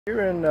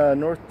Here in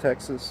North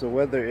Texas, the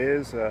weather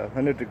is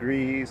 100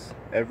 degrees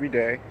every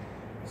day.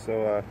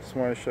 So just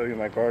want to show you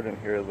my garden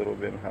here a little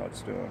bit and how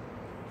it's doing.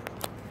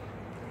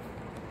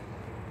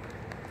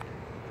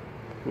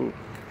 Ooh.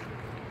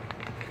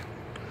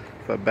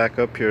 If I back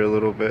up here a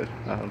little bit,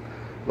 a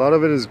lot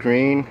of it is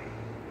green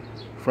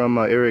from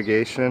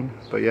irrigation,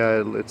 but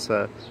yeah, it's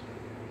they're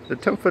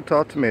 10-foot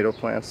tall tomato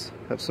plants.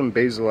 Have some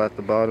basil at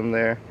the bottom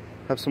there.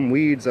 Have some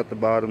weeds at the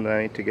bottom that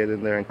I need to get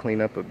in there and clean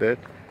up a bit.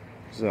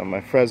 So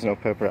my Fresno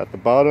pepper at the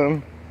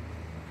bottom.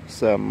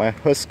 So my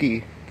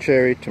husky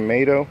cherry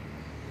tomato.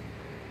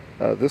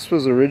 This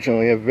was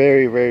originally a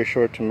very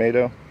short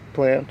tomato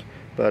plant,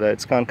 but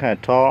it's gone kind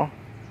of tall.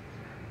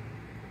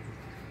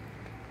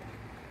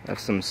 I have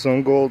some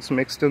sun golds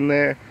mixed in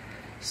there,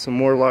 some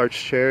more large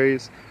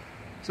cherries.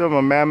 So my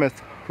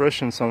mammoth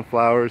Russian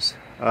sunflowers.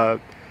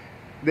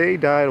 They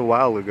died a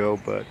while ago,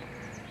 but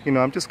you know,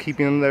 I'm just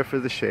keeping them there for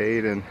the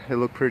shade, and they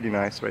look pretty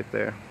nice right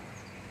there.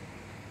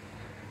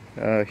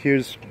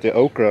 Here's the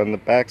okra on the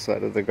back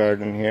side of the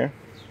garden here.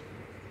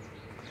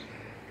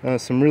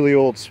 Some really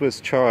old Swiss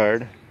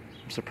chard.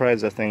 I'm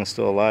surprised that thing's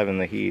still alive in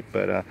the heat,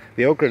 but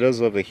the okra does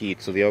love the heat,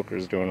 so the okra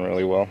is doing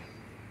really well.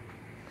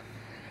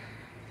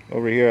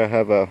 Over here I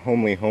have a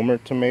homely Homer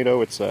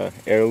tomato. It's a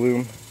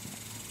heirloom,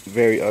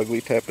 very ugly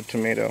type of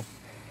tomato.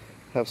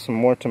 Have some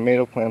more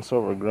tomato plants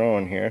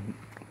overgrown here.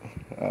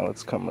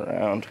 Let's come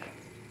around.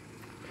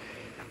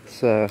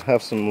 So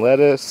have some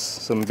lettuce,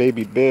 some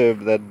baby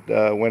bib that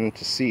went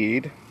into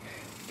seed.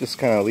 Just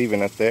kind of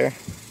leaving it there.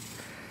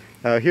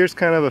 Here's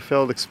kind of a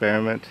failed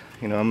experiment.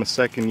 You know, I'm a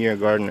second-year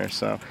gardener,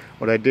 so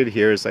what I did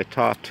here is I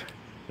topped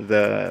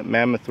the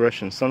mammoth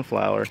Russian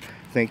sunflower,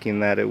 thinking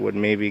that it would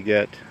maybe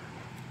get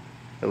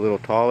a little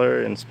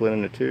taller and split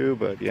into two,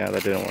 but yeah,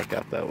 that didn't work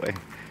out that way.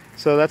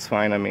 So that's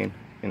fine. I mean,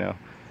 you know,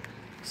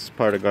 it's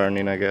part of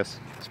gardening, I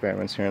guess.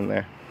 Experiments here and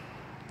there.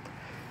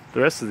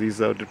 The rest of these,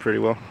 though, did pretty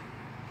well.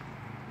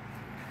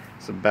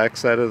 It's the back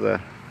side of the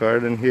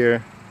garden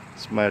here.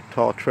 It's my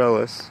tall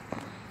trellis.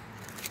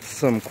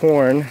 Some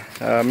corn.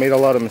 Made a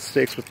lot of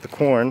mistakes with the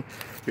corn.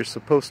 You're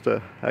supposed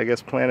to, I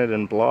guess, plant it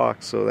in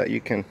blocks so that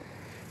you can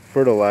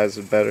fertilize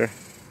it better.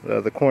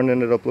 The corn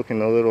ended up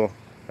looking a little,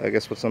 I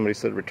guess what somebody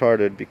said,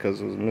 retarded, because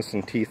it was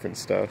missing teeth and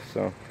stuff.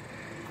 So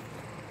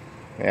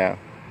yeah.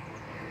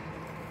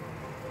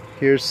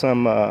 Here's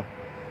some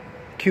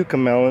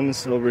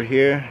cucamelons over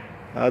here.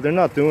 They're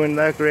not doing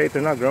that great.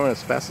 They're not growing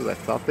as fast as I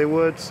thought they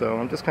would, so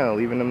I'm just kind of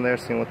leaving them there,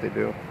 seeing what they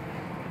do.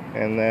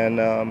 And then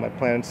I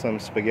planted some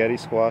spaghetti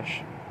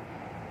squash.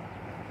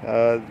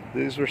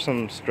 These were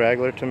some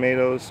straggler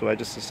tomatoes, so I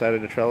just decided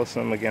to trellis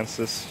them against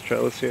this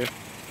trellis here.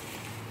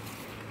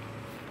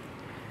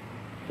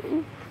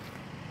 Ooh.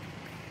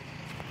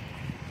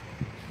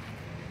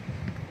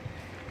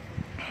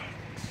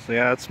 So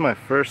yeah, that's my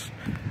first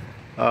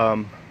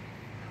garden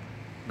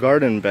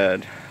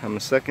bed. I'm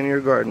a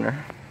second-year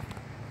gardener.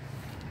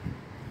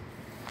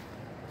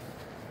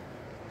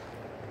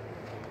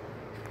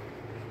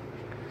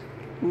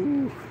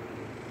 Ooh.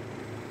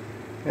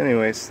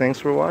 Anyways, thanks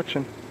for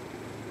watching.